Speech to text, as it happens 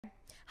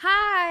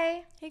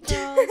Hi. Hey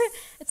girls.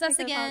 It's us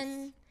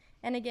again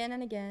and again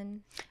and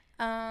again.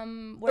 I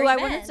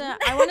wanted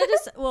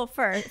to well,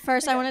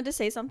 first I wanted to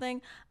say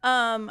something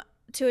to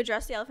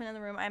address the elephant in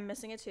the room. I'm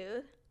missing a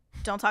tooth.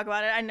 Don't talk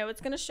about it. I know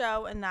it's going to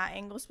show in that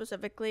angle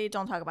specifically.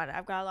 Don't talk about it.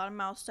 I've got a lot of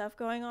mouth stuff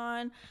going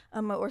on.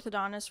 My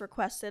orthodontist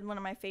requested one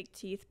of my fake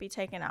teeth be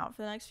taken out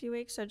for the next few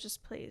weeks, so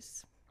just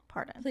please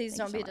pardon. Please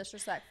don't be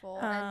disrespectful.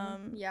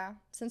 And yeah,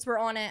 since we're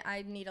on it,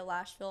 I need a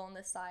lash fill on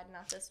this side,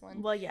 not this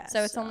one. Well, yes.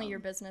 So it's only your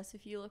business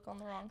if you look on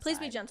the wrong side. Please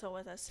be gentle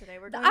with us today.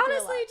 We're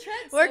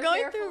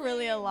going through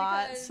really a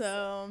lot.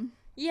 So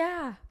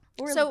yeah.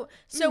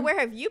 So where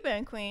have you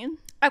been, Queen?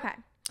 Okay.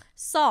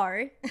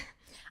 Sorry.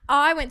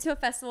 I went to a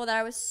festival that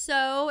I was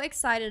so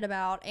excited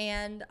about,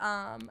 and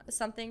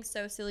something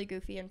so silly,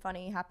 goofy, and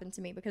funny happened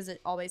to me because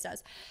it always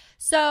does.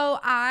 So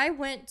I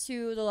went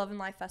to the Love and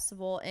Life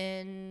Festival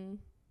in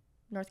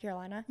North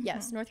Carolina. Mm-hmm.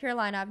 Yes, North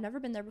Carolina. I've never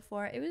been there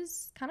before. It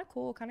was kind of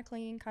cool, kind of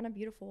clean, kind of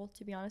beautiful,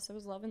 to be honest. It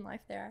was Love and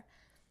Life there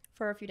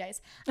for a few days.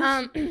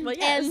 Well,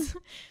 yes.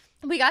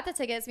 And we got the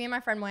tickets. Me and my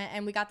friend went,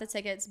 and we got the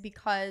tickets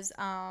because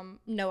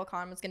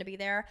NoahCon was going to be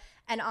there.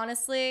 And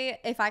honestly,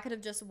 if I could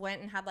have just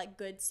went and had like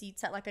good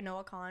seats at like a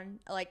NoahCon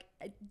like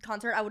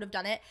concert, I would have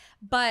done it.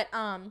 But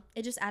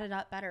it just added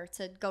up better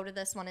to go to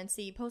this one and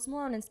see Post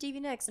Malone and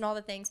Stevie Nicks and all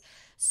the things.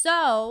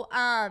 So,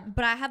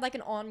 but I had like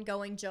an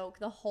ongoing joke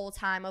the whole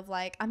time of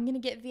like, I'm going to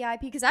get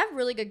VIP because I have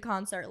really good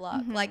concert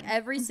luck. Mm-hmm. Like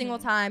every single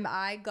time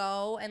I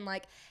go, and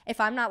like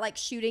if I'm not like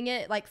shooting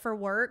it like for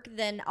work,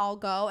 then I'll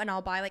go and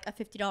I'll buy like a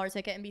 $50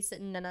 ticket and be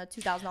sitting in a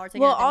 $2,000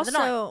 ticket. Well,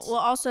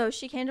 also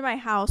she came to my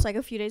house like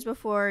a few days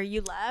before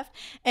you left,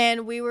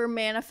 and we were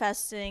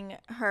manifesting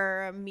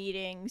her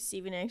meeting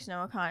Stevie Nicks,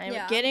 NoahCon,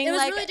 and getting it was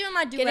like really doing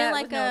my duet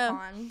with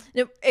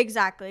NoahCon.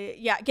 Exactly,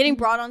 yeah, getting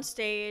brought on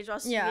stage while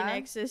Stevie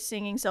Nicks is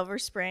singing Silver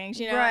Springs,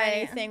 you know,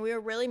 anything. We were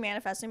really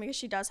manifesting because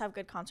she does have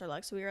good concert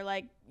luck, so we were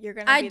like, you're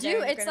gonna be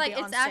there, it's like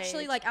it's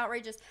actually like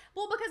outrageous.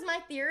 Well, because my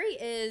theory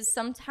is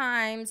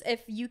sometimes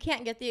if you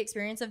can't get the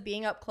experience of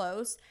being up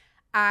close,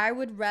 I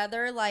would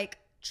rather like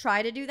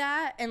try to do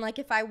that, and like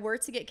if I were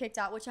to get kicked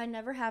out, which I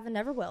never have and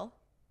never will,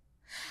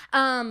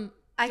 I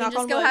can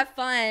just go have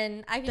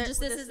fun. I can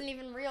this isn't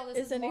even real.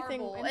 This is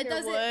Marvel. It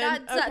doesn't.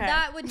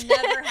 That would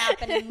never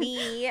happen to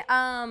me.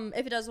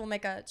 If it does, we'll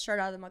make a shirt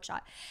out of the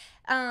mugshot.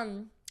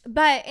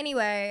 But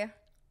anyway,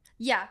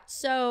 yeah.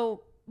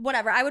 So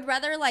whatever. I would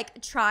rather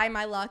like try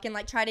my luck and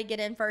like try to get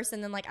in first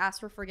and then like ask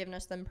for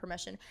forgiveness than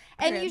permission.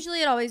 And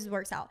usually it always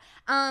works out.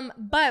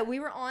 But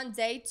we were on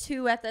day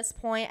 2 at this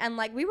point, and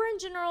like we were in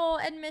general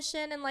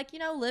admission and like, you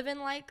know, living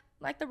like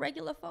the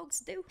regular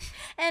folks do.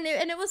 And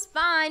it was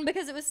fine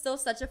because it was still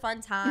such a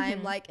fun time.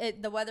 Mm-hmm.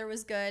 Like the weather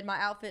was good. My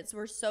outfits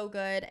were so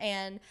good.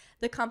 And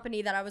the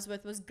company that I was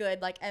with was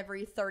good like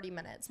every 30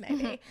 minutes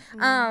maybe.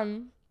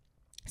 Mm-hmm.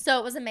 So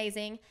it was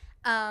amazing.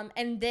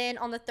 And then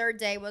on the 3rd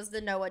day was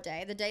the Noah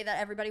day, the day that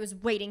everybody was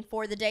waiting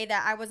for, the day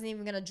that I wasn't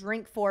even going to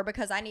drink for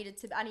because I needed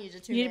to tune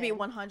in. You need to be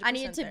 100%. I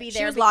needed to be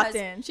there. She was locked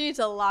in. She needs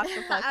to lock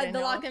the fuck in. The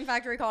lock-in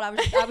factory called. I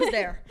was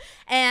there.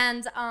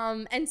 And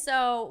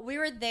so we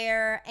were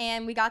there,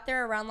 and we got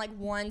there around like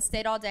 1,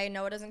 stayed all day.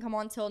 Noah doesn't come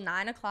on until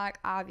 9 o'clock,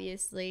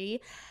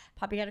 obviously.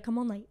 Poppy got to come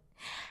on late.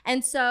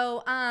 And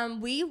so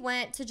we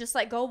went to just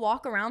like go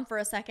walk around for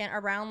a second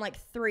around like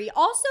 3.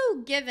 Also,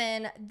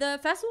 given the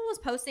festival was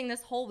posting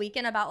this whole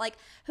weekend about like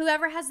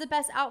whoever has the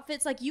best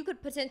outfits, like you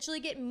could potentially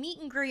get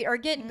meet and greet or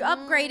get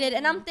upgraded.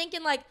 And I'm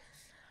thinking like,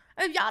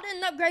 if y'all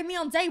didn't upgrade me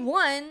on day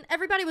 1,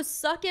 everybody was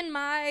sucking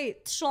my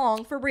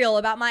schlong for real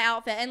about my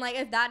outfit. And like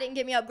if that didn't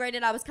get me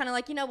upgraded, I was kind of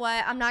like, you know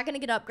what, I'm not gonna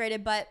get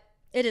upgraded, but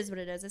it is what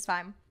it is. It's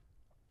fine.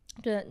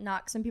 To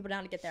knock some people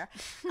down to get there.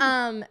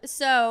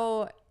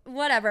 So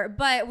whatever.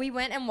 But we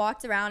went and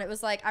walked around. It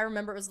was like, I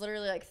remember it was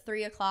literally like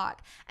 3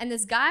 o'clock, and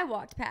this guy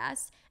walked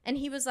past and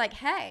he was like,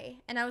 hey.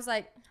 And I was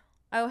like,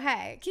 oh,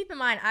 hey. Keep in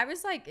mind, I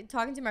was like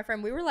talking to my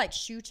friend. We were like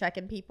shoe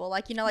checking people,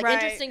 like, you know, like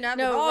interesting to have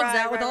the dogs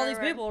out with all these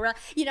people, right?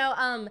 You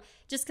know,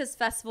 just because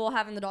festival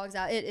having the dogs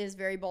out, it is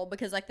very bold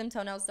because like them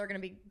toenails, they're gonna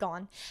be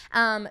gone.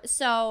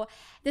 So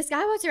this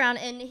guy walked around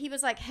and he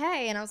was like,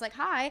 hey. And I was like,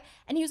 hi.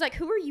 And he was like,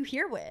 who are you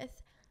here with?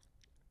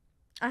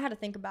 I had to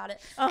think about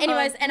it.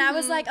 Anyways, and I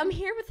was like, I'm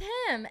here with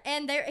him.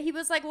 And he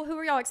was like, well, who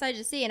are y'all excited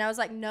to see? And I was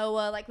like,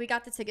 Noah. Like, we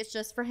got the tickets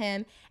just for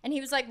him. And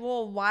he was like,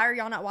 well, why are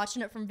y'all not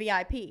watching it from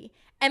VIP?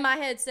 And my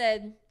head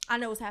said, I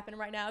know what's happening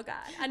right now,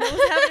 God. I know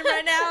what's happening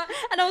right now.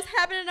 I know what's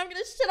happening. I'm going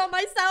to shit on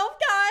myself,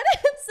 God.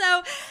 And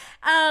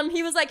so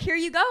he was like, here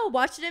you go.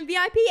 Watch it in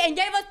VIP. And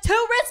gave us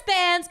 2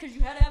 wristbands because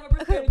you had to have a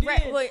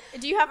wristband. Wait,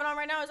 do you have it on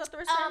right now? Is that the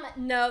wristband?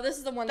 No, this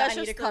is the one that I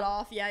need to cut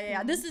off.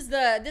 Yeah. Mm-hmm. This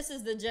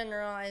is the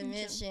general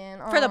admission.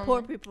 For the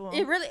poor people.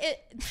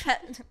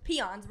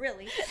 Peons,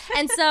 really.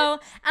 And so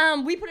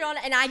we put it on,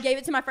 and I gave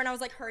it to my friend. I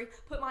was like, hurry,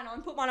 put mine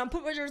on,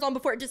 put yours on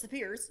before it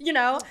disappears, you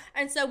know?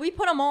 And so we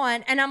put them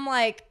on, and I'm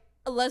like,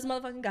 let's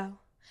motherfucking go.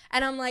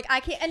 And I'm like, I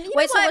can't. And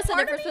wait, so what's the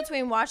difference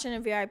between watching a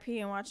VIP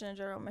and watching a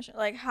general admission?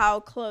 Like, how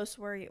close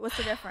were you? What's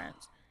the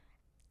difference?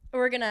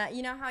 We're gonna,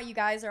 you know how you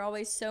guys are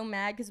always so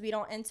mad because we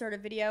don't insert a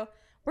video?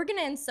 we're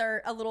gonna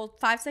insert a little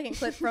 5-second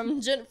clip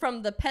from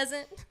the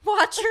peasant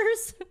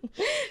watchers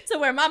to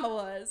where Mama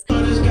was.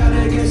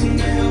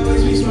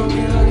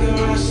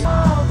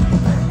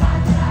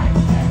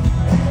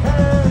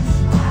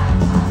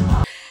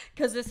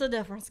 Cause it's a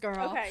difference,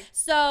 girl. Okay.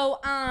 So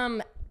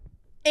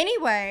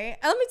anyway,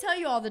 let me tell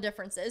you all the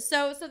differences.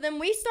 So then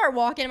we start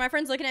walking, and my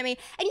friend's looking at me,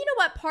 and you know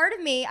what? Part of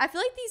me, I feel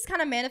like these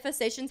kind of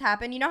manifestations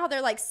happen. You know how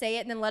they're like, say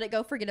it and then let it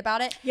go, forget about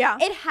it. Yeah.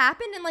 It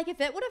happened, and like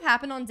if it would have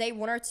happened on day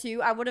 1 or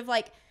 2, I would have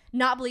like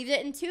not believed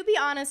it. And to be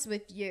honest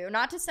with you,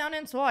 not to sound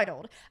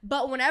entitled,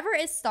 but whenever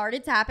it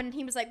started to happen, and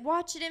he was like,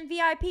 watch it in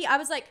VIP, I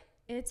was like,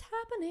 it's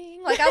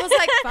happening. Like, I was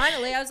like,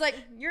 finally, I was like,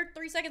 you're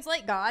 3 seconds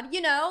late, God,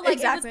 you know? Like,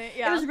 exactly.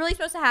 It was really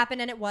supposed to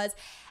happen, and it was.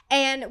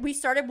 And we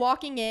started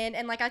walking in,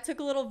 and like I took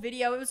a little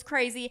video. It was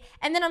crazy.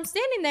 And then I'm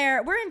standing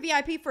there. We're in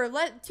VIP for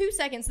 2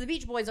 seconds. The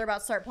Beach Boys are about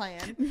to start playing.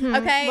 Mm-hmm.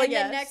 Okay? Well, and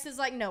then next is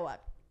like Noah.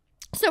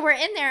 So we're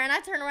in there, and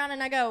I turn around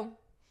and I go,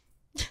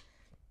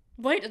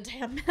 wait a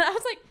damn minute. I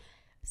was like,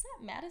 is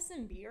that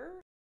Madison Beer?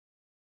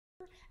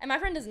 And my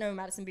friend doesn't know who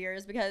Madison Beer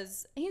is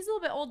because he's a little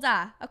bit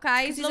older,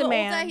 okay? He's a little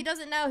man. older. He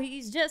doesn't know.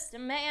 He's just a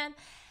man.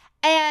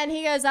 And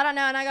he goes, I don't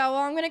know. And I go,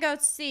 well, I'm going to go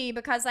see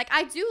because, like,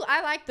 I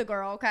like the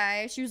girl,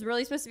 okay? She was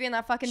really supposed to be in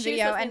that fucking video.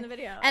 She was supposed to be in the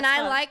video. And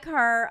I like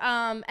her.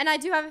 And I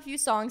do have a few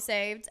songs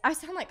saved. I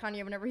sound like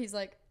Kanye whenever he's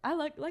like, I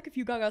like a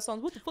few Gaga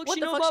songs. What the fuck she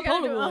know about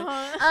Polaroid?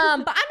 But I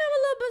know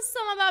a little bit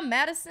something about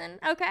Madison,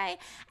 okay?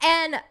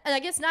 And I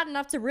guess not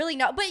enough to really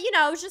know. But, you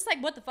know, it was just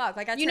like, what the fuck?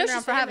 Like, I turned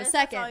around for half a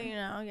second. That's all you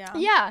know, yeah.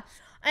 Yeah.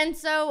 And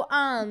so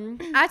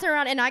I turn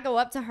around and I go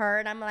up to her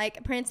and I'm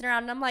like prancing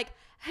around and I'm like,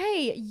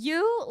 hey,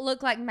 you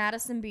look like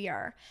Madison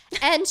Beer.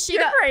 And she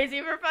You're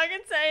crazy for fucking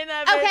saying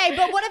that, bitch. Okay,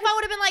 but what if I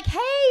would have been like,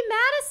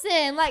 hey,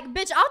 Madison? Like,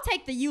 bitch, I'll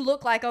take the you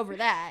look like over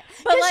that.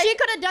 Because like, she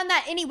could have done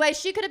that anyway.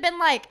 She could have been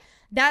like,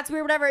 that's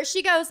weird, whatever.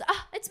 She goes,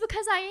 oh, it's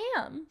because I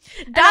am.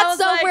 That's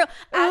so like,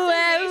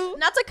 real.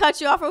 Not to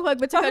cut you off real quick,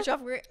 but to cut you off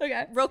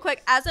real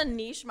quick. As a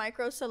niche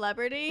micro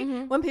celebrity,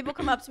 when people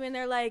come up to me and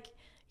they're like,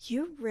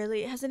 you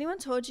really, has anyone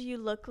told you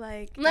look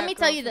like Let me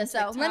tell you this,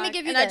 though. Let me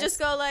give you this. And I just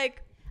go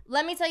like,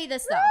 let me tell you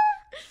this, though.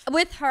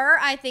 With her,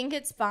 I think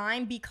it's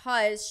fine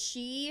because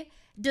she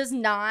does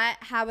not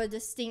have a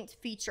distinct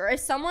feature.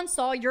 If someone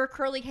saw your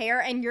curly hair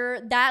and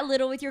you're that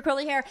little with your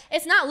curly hair,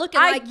 it's not looking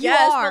like you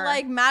are. But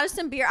like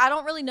Madison Beer, I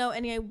don't really know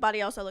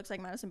anybody else that looks like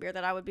Madison Beer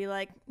that I would be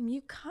like,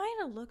 you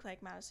kind of look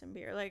like Madison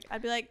Beer. Like,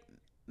 I'd be like,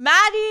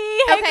 Maddie,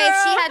 hey okay, girl. if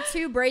she had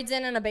 2 braids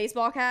in and a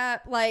baseball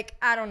cap, like,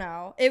 I don't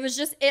know. It was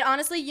just, it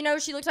honestly, you know,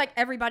 she looked like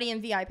everybody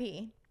in VIP.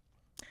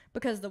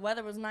 Because the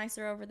weather was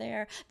nicer over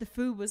there. The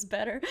food was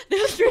better.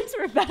 The drinks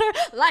were better.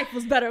 Life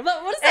was better.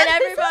 What is that?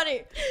 And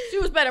everybody, she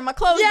was better. My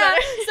clothes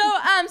better.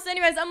 So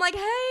anyways, I'm like,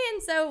 hey.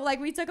 And so, like,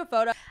 we took a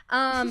photo.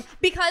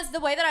 Because the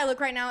way that I look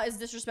right now is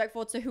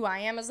disrespectful to who I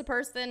am as a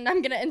person.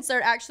 I'm going to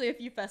insert actually a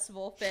few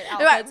festival fit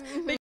outfits.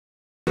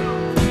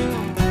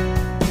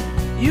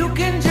 You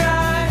can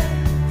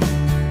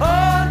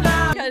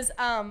because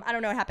I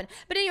don't know what happened,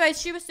 but anyways,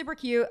 she was super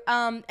cute.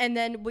 And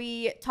then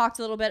we talked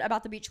a little bit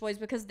about the Beach Boys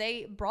because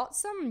they brought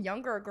some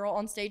younger girl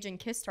on stage and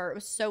kissed her. It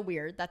was so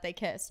weird that they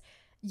kissed.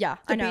 Yeah,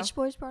 the I know. Beach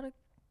Boys product.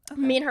 Okay.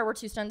 Me and her were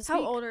too stunned to speak.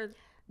 How old are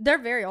they're?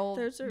 Very old.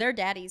 They're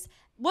daddies.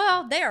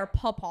 Well, they are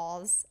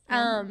pawpaws.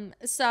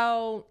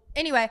 So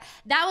anyway,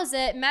 that was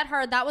it. Met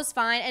her. That was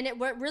fine. And it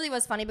really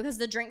was funny because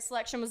the drink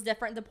selection was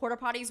different. The porta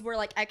potties were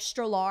like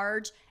extra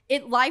large.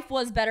 Life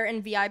was better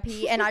in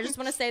VIP. And I just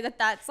want to say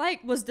that's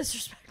like was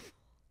disrespectful.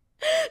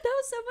 That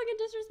was so fucking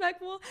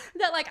disrespectful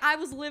that like I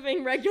was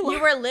living regular.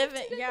 You were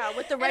living, yeah,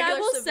 with the regular. And I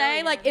will civilians.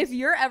 say, like, if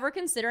you're ever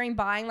considering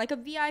buying like a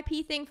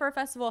VIP thing for a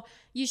festival,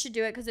 you should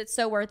do it because it's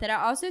so worth it. I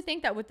also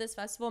think that with this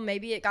festival,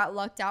 maybe it got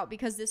lucked out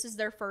because this is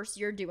their first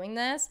year doing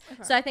this.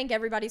 Okay. So I think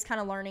everybody's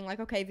kind of learning like,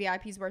 okay,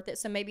 VIP's worth it.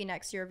 So maybe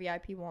next year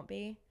VIP won't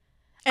be.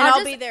 And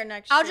I'll be there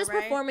next year. I'll just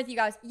perform with you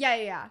guys.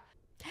 Yeah.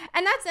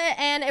 And that's it.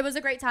 And it was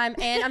a great time.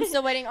 And I'm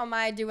still waiting on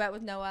my duet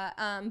with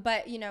Noah.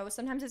 But, you know,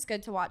 sometimes it's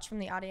good to watch from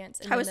the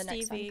audience. And how was the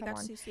next Stevie? Got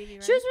to see Stevie,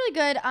 right? She was really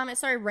good. It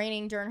started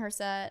raining during her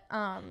set.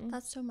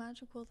 That's so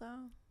magical,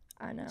 though.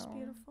 I know. It's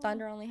beautiful.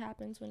 Thunder only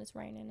happens when it's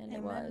raining. And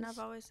it was. I've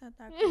always said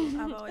that.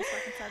 I've always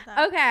fucking said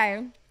that.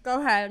 Okay.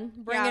 Go ahead.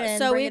 Bring it in.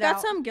 So we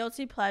got some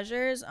guilty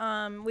pleasures.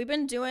 We've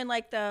been doing,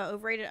 like, the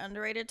overrated,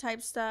 underrated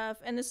type stuff.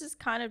 And this is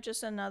kind of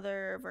just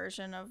another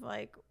version of,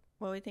 like,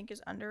 what we think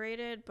is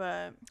underrated,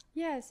 but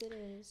yes, it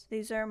is.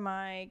 These are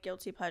my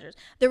guilty pleasures.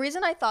 The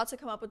reason I thought to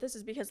come up with this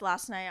is because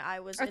last night I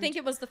think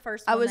it was the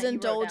first one I was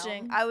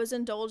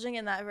indulging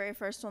in that very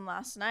first one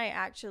last night,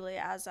 actually,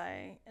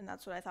 and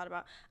that's what I thought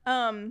about.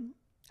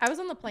 I was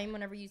on the plane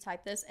whenever you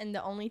typed this, and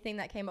the only thing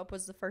that came up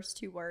was the first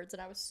 2 words,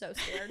 and I was so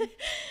scared.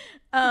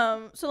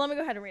 So let me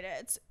go ahead and read it.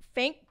 It's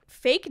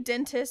fake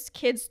dentist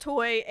kids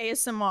toy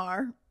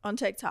ASMR on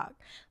TikTok.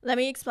 Let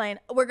me explain.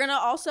 I'm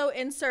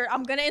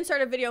gonna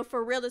insert a video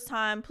for real this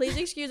time. Please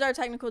excuse our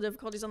technical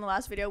difficulties on the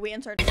last video. We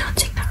inserted.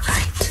 Announcing the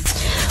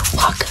right.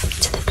 Welcome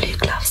to the Blue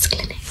Gloves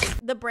Clinic.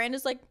 The brand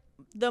is like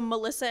the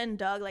Melissa and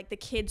Doug, like the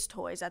kids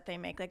toys that they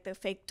make, like the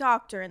fake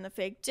doctor and the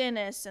fake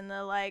dentist and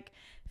the like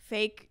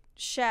fake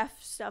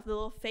chef stuff, the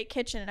little fake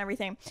kitchen and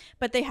everything,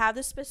 but they have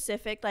this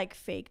specific like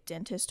fake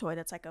dentist toy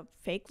that's like a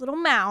fake little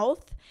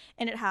mouth,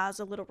 and it has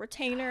a little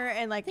retainer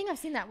and like I think I've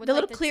seen that with the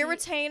like, little clear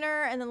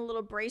retainer and then the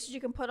little braces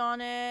you can put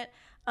on it.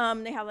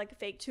 They have like a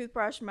fake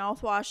toothbrush,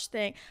 mouthwash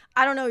thing.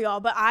 I don't know, y'all,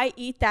 but I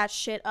eat that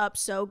shit up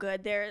so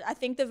good. I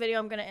think the video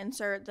I'm gonna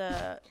insert,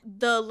 the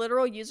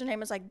literal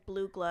username is like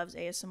Blue Gloves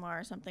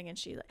ASMR or something, and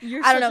she's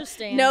like, I don't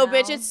know. No,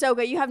 bitch, it's so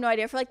good. You have no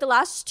idea. For like the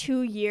last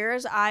 2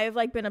 years, I've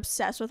like been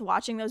obsessed with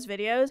watching those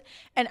videos.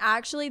 And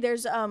actually,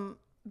 there's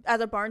at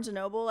the Barnes and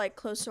Noble, like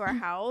close to our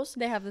house,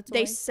 they have the toy.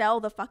 They sell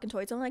the fucking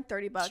toy. It's only like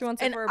 $30. She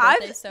wants it for her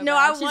birthday so no,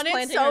 bad. I want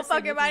it so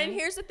fucking bad. And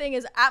here's the thing: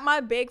 is at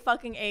my big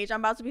fucking age, I'm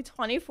about to be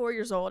 24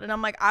 years old, and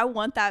I'm like, I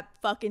want that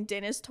fucking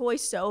dentist toy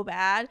so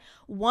bad.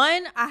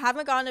 One, I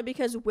haven't gotten it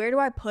because where do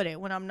I put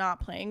it when I'm not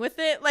playing with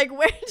it? Like,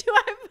 where do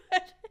I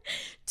put it?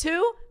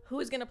 Two,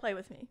 who's gonna play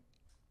with me?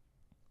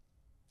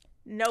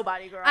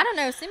 Nobody, girl. I don't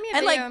know. Send me a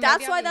and video. Like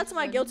that's why that's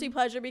my guilty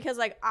pleasure, because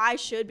like I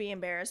should be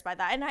embarrassed by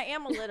that, and I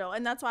am a little,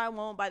 and that's why I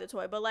won't buy the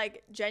toy. But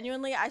like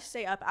genuinely, I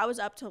stay up. I was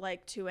up till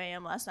like 2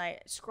 a.m. last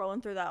night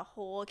scrolling through that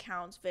whole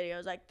account's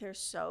videos. Like it's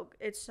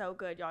so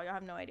good, y'all. Y'all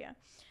have no idea.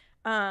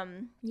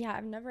 Yeah,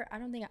 I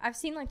don't think I've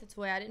seen like the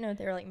toy. I didn't know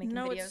they were like making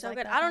videos. It's so like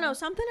good. that. I don't know,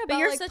 something about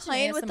you're like such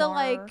playing with the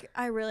like.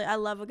 I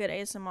love a good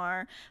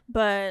ASMR,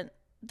 but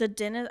the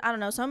dentist, I don't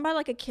know, something about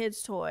like a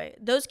kid's toy.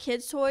 Those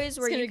kids toys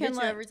where you can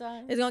like, every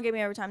time. It's gonna get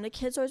me every time. The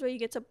kids toys where you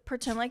get to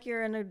pretend like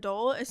you're an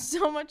adult is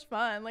so much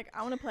fun. Like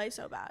I want to play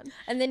so bad.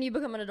 And then you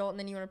become an adult and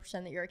then you want to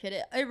pretend that you're a kid.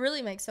 It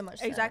really makes so much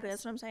sense. Exactly,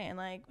 that's what I'm saying.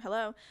 Like,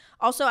 hello.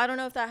 Also, I don't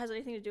know if that has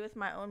anything to do with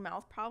my own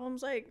mouth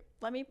problems. Like,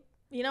 let me,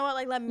 you know what?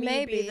 Like, let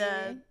me be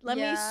the. Let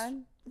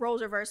me.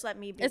 Roles reverse, let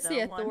me be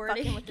the one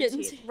fucking with the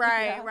teeth.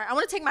 Right. I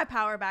want to take my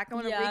power back. I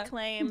want to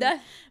reclaim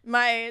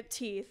my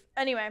teeth.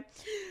 Anyway,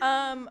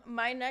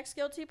 my next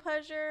guilty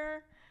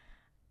pleasure,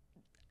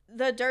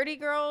 the dirty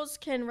girls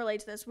can relate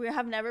to this. We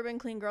have never been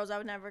clean girls. I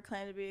would never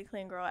claim to be a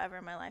clean girl ever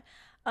in my life.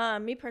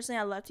 Me personally,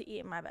 I love to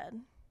eat in my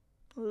bed.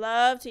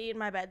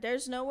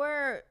 There's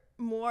nowhere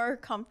more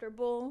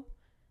comfortable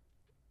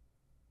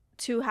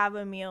to have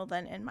a meal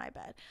than in my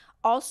bed.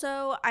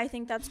 Also, I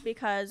think that's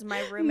because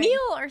my roommate...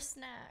 Meal or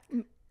snack?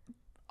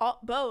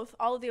 Both.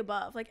 All of the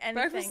above. Like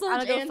anything. Breakfast, I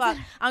don't give a fuck.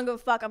 I don't give a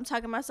fuck. I'm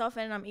tucking myself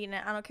in and I'm eating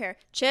it. I don't care.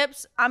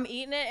 Chips, I'm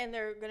eating it and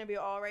they're going to be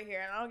all right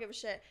here. And I don't give a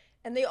shit.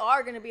 And they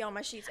are going to be on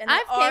my sheets. And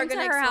I've came to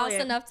her house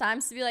enough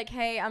times to be like,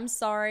 hey, I'm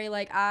sorry.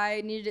 Like,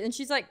 I needed it. And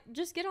she's like,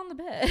 just get on the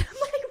bed. I'm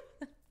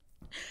like,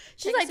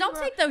 she's like, don't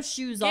take those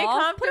shoes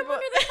off. Put them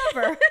under the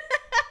cover.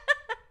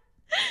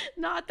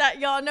 Not that,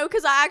 y'all. No,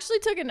 because I actually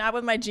took a nap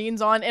with my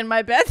jeans on in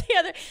my bed the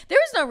other. There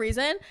was no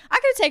reason. I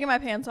could have taken my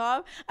pants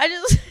off. I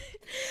just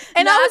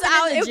and I was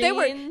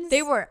out.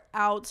 They were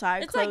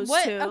outside clothes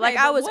too. Okay, like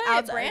I was outside.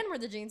 What brand were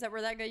the jeans that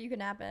were that good you could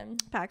nap in?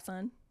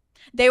 PacSun.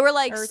 They were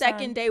like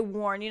second day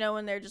worn, you know,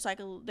 when they're just like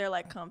they're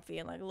like comfy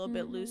and like a little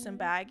bit loose and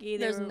baggy.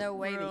 There's no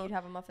way that you'd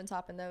have a muffin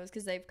top in those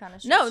because they've kind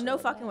of no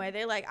fucking way.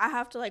 They like I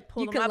have to like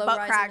pull them. My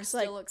butt cracks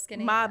like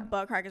my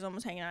butt crack is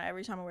almost hanging out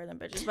every time I wear them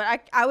bitches.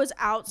 But I was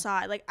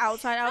outside, like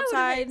outside.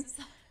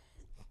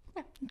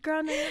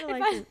 Girl, no, you would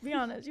have liked it. Be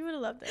honest, you would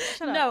have loved it.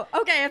 Shut up.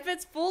 No, okay, if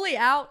it's fully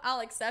out, I'll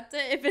accept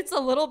it. If it's a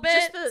little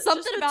bit,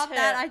 something about tip.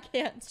 That I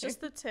can't. Just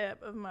the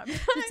tip of my. The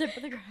tip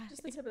of the crack.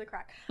 Just the tip of the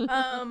crack.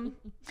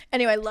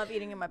 Anyway, I love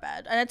eating in my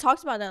bed, and I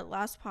talked about that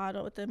last pod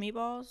with the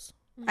meatballs.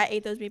 I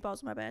ate those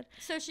meatballs in my bed.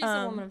 So she's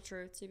a woman of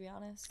truth, to be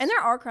honest. And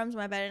there are crumbs in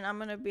my bed, and I'm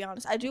gonna be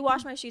honest. I do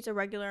wash my sheets a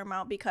regular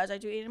amount because I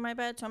do eat in my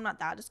bed, so I'm not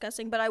that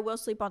disgusting. But I will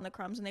sleep on the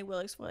crumbs, and they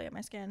will exfoliate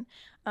my skin.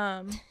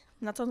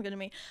 That sounds good to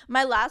me.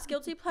 My last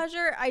guilty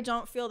pleasure, I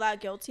don't feel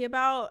that guilty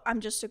about.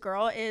 I'm just a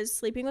girl. Is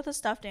sleeping with a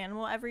stuffed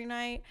animal every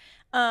night.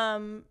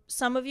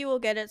 Some of you will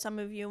get it, some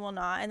of you will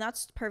not, and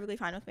that's perfectly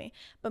fine with me.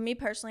 But me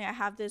personally, I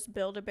have this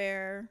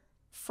Build-A-Bear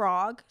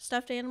frog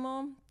stuffed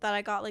animal that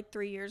I got like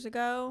 3 years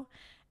ago.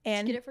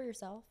 And did you get it for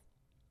yourself?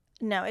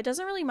 No, it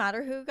doesn't really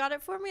matter who got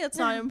it for me. That's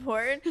not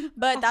important.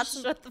 But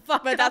shut the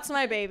fuck up. That's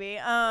my baby.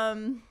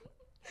 I'm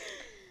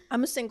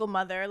a single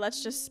mother.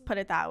 Let's just put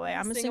it that way.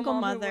 I'm a single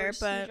mother,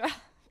 but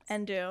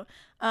and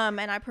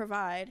I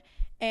provide.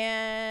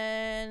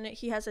 And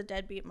he has a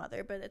deadbeat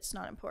mother, but it's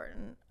not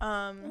important.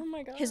 Oh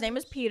my god. His name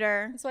is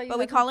Peter, but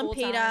we call him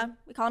Peta.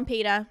 We call him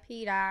Peta.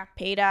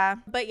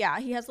 Peta. But yeah,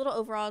 he has little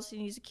overalls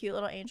and he's a cute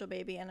little angel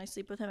baby, and I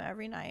sleep with him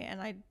every night,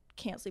 and I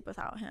can't sleep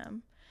without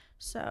him.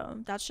 So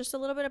that's just a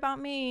little bit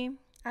about me.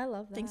 I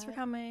love that. Thanks for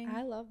coming.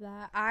 I love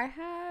that. I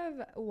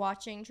have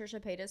watching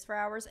Trisha Paytas for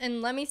hours,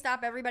 and let me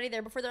stop everybody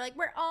there before they're like,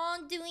 we're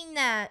all doing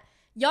that.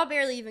 Y'all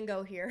barely even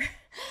go here.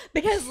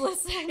 Because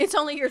listen, it's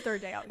only your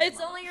third day out.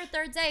 It's only your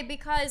third day,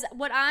 because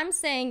what I'm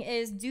saying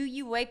is, do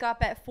you wake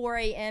up at 4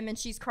 a.m. and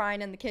she's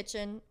crying in the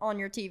kitchen on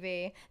your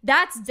TV?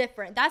 That's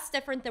different. That's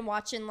different than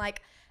watching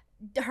like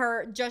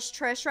her just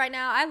Trish right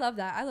now. I love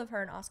that. I love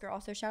her and Oscar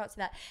also. Shout out to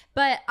that.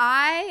 But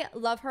I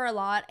love her a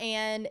lot,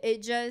 and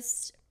it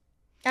just,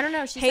 I don't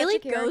know. She's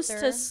Haley such a goes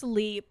to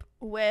sleep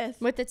with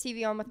the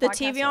TV on, with the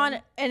TV on,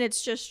 and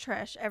it's just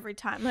trash every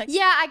time. Like,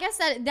 yeah, I guess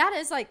that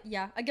is like,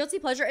 yeah, a guilty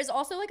pleasure is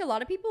also like a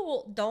lot of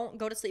people don't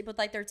go to sleep with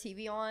like their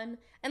TV on,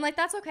 and like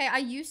that's okay. I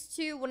used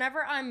to,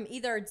 whenever I'm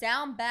either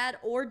down bad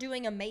or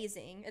doing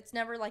amazing, it's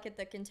never like at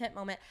the content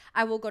moment,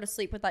 I will go to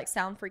sleep with like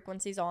sound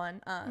frequencies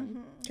on,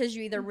 because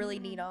you either really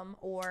need them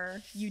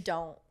or you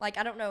don't. Like,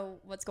 I don't know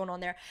what's going on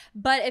there,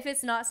 but if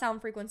it's not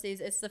sound frequencies,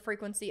 it's the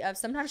frequency of,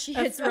 sometimes she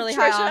hits really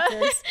high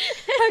octaves.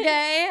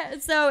 Okay,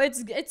 so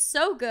it's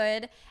so good.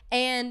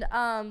 And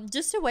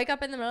just to wake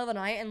up in the middle of the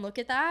night and look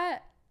at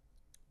that,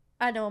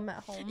 I know I'm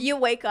at home. You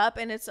wake up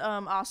and it's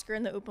Oscar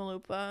and the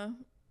Oompa Loompa.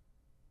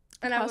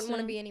 And I wouldn't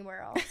want to be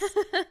anywhere else.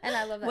 And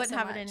I love that wouldn't so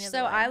have much. It any other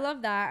so way. I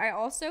love that. I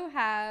also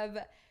have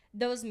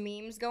those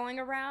memes going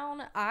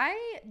around. I'm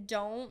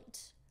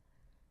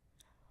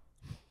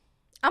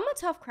a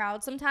tough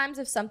crowd sometimes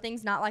if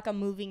something's not like a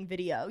moving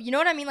video. You know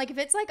what I mean? Like if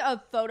it's like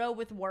a photo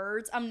with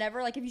words, I'm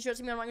never like, if you show it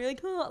to me, I'm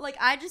like, oh, like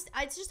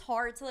it's just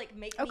hard to like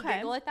make me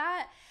giggle at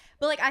that.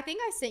 But like, I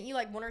think I sent you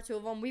like one or two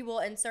of them. We will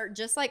insert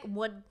just like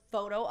one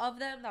photo of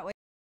them. That way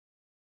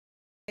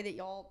that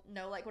y'all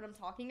know like what I'm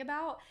talking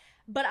about.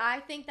 But I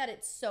think that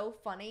it's so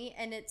funny,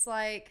 and it's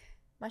like,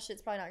 my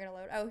shit's probably not gonna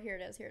load. Oh, here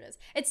it is.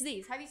 It's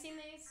these. Have you seen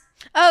these?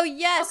 Oh,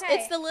 yes. Okay.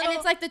 It's the little... And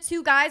it's like the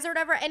two guys or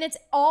whatever, and it's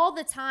all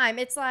the time.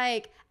 It's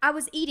like, I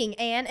was eating,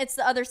 and it's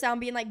the other sound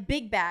being like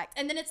big backed.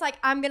 And then it's like,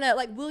 I'm gonna,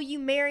 like, will you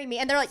marry me?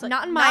 And they're like,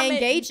 not in my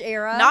engaged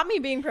era. Not me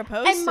being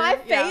proposed and my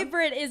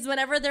favorite is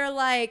whenever they're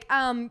like,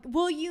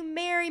 will you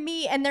marry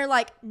me? And they're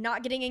like,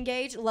 not getting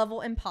engaged, level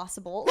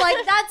impossible.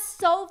 Like, that's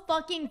so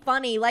fucking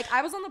funny. Like,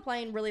 I was on the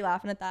plane really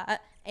laughing at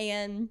that,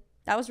 and...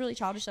 that was really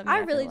childish of me. I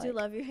really do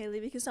love you, Haley,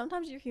 because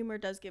sometimes your humor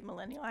does get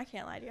millennial. I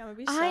can't lie to you. I'm gonna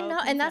be so I know,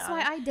 and that's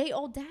why I date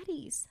old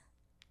daddies.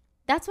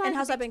 That's why. And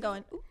how's that been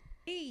going?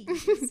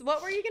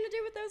 What were you gonna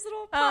do with those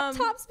little pop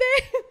tops,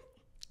 babe?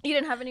 You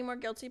didn't have any more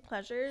guilty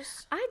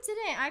pleasures? I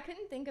didn't. I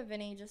couldn't think of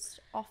any just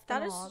off the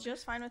That log. is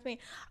just fine with me.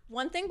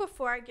 One thing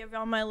before I give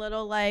y'all my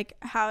little like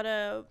how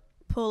to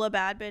pull a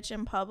bad bitch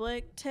in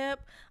public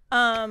tip.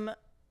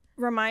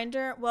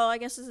 Reminder, well, I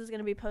guess this is going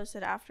to be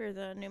posted after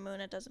the new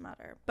moon. It doesn't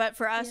matter. But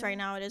for us right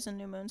now, it is a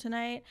new moon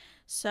tonight.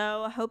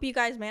 So I hope you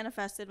guys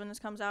manifested when this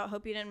comes out.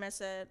 Hope you didn't miss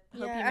it.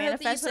 Hope you manifested I hope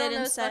that you put on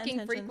and those set fucking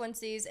intentions.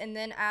 frequencies and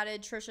then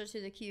added Trisha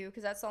to the queue,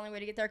 because that's the only way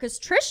to get there. Because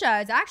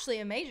Trisha is actually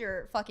a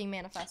major fucking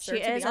manifester. She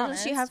is. Doesn't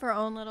she have her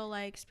own little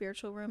like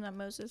spiritual room that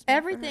Moses made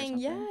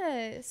everything? for her or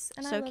Yes.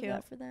 And so I love cute.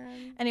 that for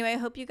them. Anyway, I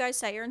hope you guys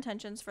set your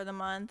intentions for the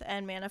month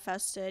and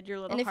manifested your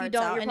little And if hearts you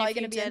don't, out. you're And probably if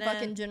you going to be in didn't-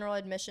 fucking general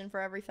admission for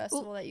every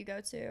festival that you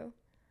go to.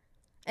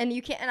 And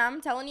you can't, and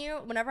I'm telling you,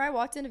 whenever I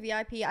walked into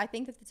VIP, I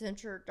think that the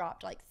temperature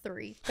dropped like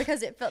 3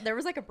 because it felt, there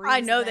was like a breeze. I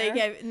know in they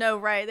there. give, no,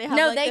 right. They have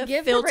No, like they the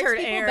give filtered the rich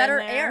people air better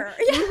in there. air.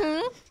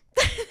 Yeah.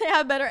 They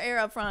have better air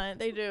up front.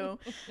 They do.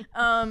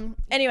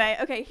 Anyway,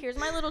 okay, here's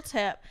my little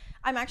tip.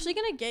 I'm actually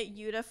going to get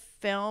you to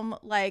film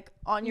like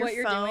on your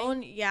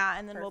phone. Yeah,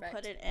 and then we'll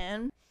put it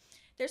in.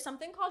 There's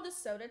something called the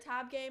soda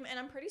tab game, and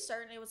I'm pretty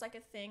certain it was like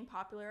a thing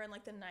popular in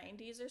like the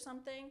 90s or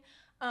something.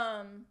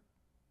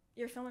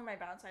 You're filming my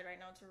bad side right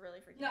now. It's really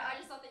freaking out. I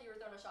just thought that you were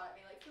throwing a shot at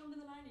me, like, filmed in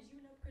the 90s,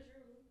 you know, because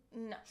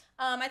you're... No.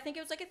 I think it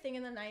was like a thing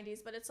in the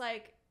 90s, but it's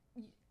like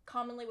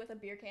commonly with a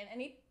beer can.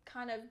 Any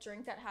kind of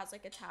drink that has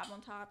like a tab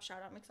on top. Shout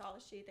out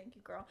mixology. Thank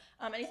you, girl.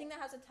 Anything that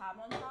has a tab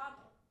on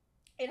top,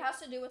 it has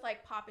to do with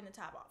like popping the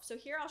tab off. So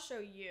here I'll show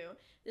you.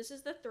 This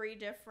is the 3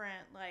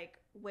 different like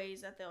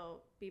ways that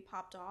they'll be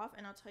popped off,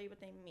 and I'll tell you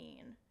what they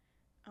mean.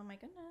 Oh my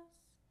goodness.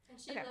 And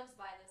she lives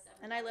by this.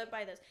 And I live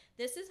by this.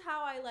 This is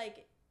how I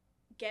like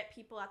get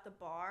people at the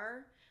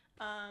bar.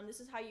 This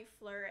is how you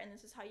flirt, and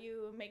this is how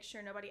you make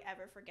sure nobody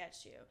ever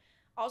forgets you.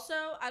 Also,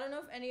 I don't know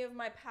if any of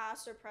my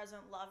past or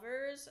present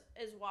lovers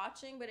is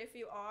watching, but if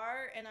you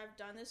are and I've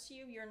done this to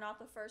you, you're not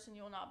the first and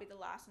you will not be the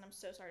last, and I'm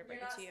so sorry to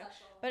break it to you.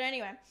 But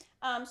anyway,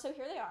 so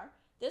here they are.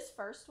 This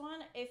first one,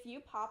 if you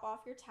pop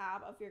off your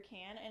tab of your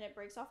can and it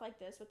breaks off like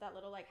this with that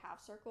little like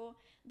half circle,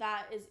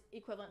 that is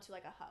equivalent to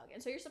like a hug.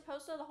 And so you're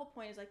supposed to, the whole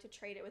point is like to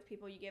trade it with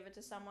people. You give it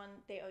to someone,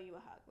 they owe you a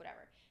hug,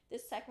 whatever.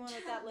 This second one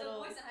with that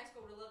little... The boys in high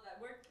school would love that.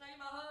 Where can I get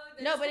my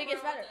hug? No, but it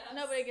gets better.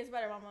 No, but it gets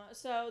better, mama.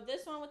 So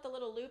this one with the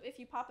little loop, if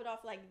you pop it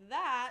off like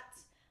that,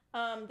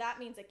 that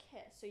means a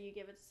kiss. So you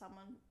give it to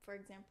someone, for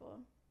example.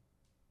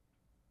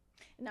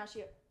 Now she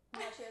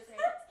has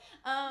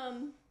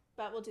hands.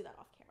 But we'll do that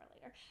off camera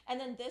later. And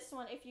then this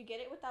one, if you get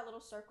it with that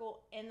little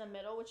circle in the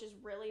middle, which is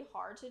really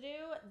hard to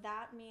do,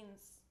 that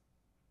means...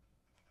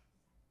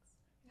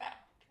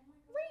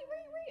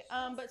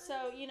 but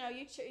so you know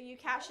you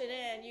cash it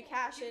in,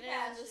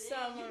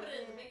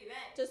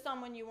 to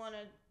someone you want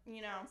to,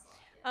 you know.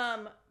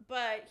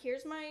 But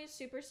here's my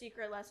super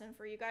secret lesson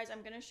for you guys.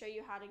 I'm gonna show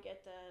you how to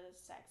get the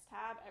sex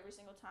tab every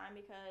single time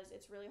because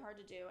it's really hard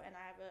to do, and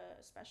I have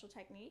a special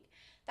technique.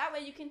 That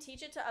way you can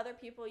teach it to other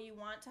people you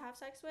want to have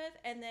sex with,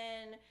 and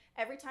then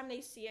every time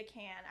they see a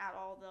can at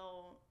all,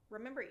 they'll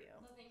remember you.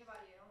 They'll think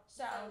about you.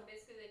 So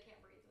basically, they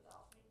can't breathe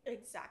without me.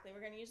 Exactly.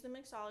 We're going to use the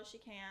mixology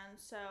can.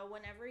 So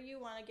whenever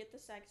you want to get the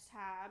sex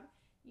tab,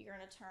 you're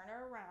going to turn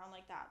her around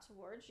like that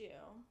towards you.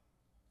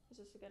 Is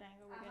this a good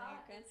angle? We're getting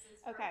it good?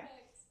 It's okay.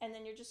 Perfect. And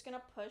then you're just going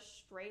to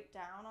push straight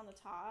down on the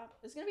top.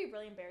 It's going to be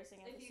really embarrassing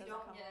if this doesn't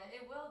come off. If you don't get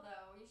it. It will,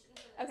 though. You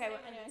shouldn't. Okay,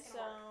 well, anyway,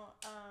 so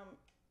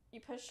you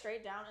push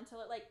straight down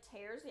until it, like,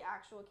 tears the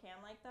actual can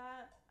like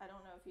that. I don't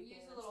know if you can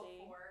even see. Use a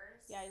little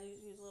force. Yeah,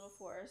 use a little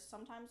force.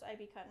 Sometimes I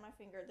be cutting my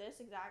finger.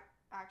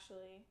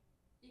 Actually...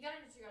 You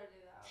gotta do what you gotta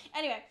do, though.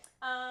 Anyway,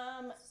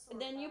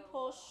 then you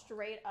pull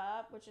straight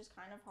up, which is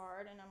kind of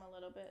hard, and I'm a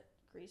little bit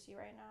greasy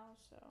right now,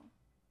 so...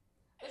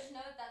 But just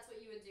know that that's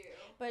what you would do.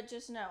 But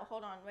just know.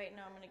 Hold on. Wait,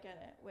 no, I'm going to get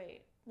it.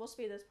 Wait. We'll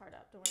speed this part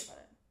up. Don't worry about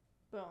it.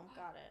 Boom.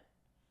 Got it.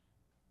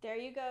 There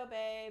you go,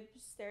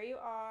 babes. There you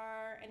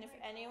are. And if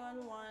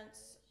anyone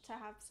wants to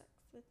have sex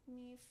with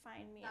me,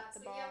 find me at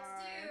the bar. That's what you have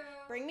to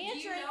do. Bring me a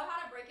drink. Do you know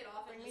how to break it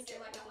off and just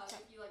do like a hug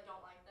if you like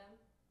don't like them?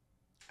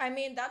 I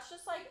mean, that's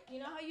just like,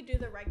 you know how you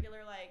do the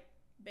regular like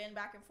bend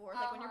back and forth?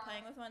 Like when you're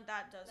playing with one,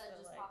 that does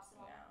feel like,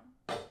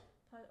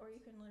 yeah. Or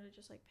you can literally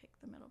just like pick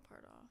the middle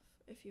part off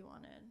if you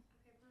wanted.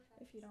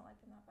 If you don't like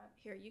them that bad.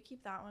 Here, you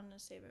keep that one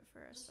to save it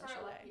for a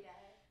special day.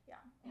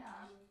 Yeah. Yeah,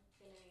 I'm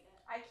gonna need it.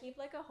 I keep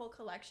like a whole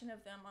collection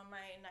of them on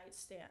my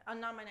nightstand.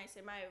 Not my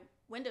nightstand, my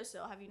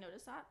windowsill. Have you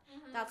noticed that?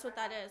 Mm-hmm. That's what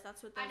that is.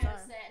 That's what those are. I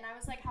noticed it, and I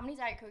was like, how many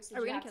Diet Cokes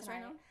did you have tonight? Are we gonna kiss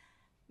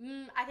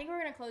right now? I think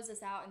we're gonna close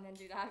this out and then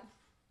do that.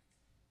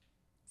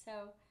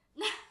 So...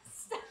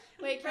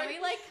 Wait, can we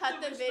like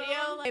cut the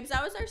video? Like,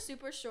 that was our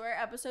super short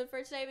episode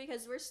for today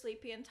because we're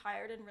sleepy and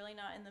tired and really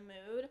not in the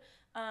mood.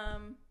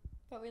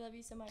 But we love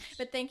you so much.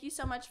 But thank you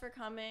so much for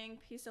coming.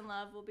 Peace and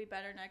love. We'll be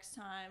better next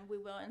time. We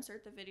will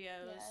insert the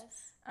videos.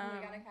 Yes. And we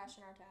gotta cash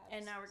in our tabs.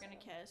 And now we're gonna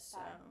kiss.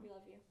 Bye. So. We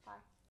love you. Bye.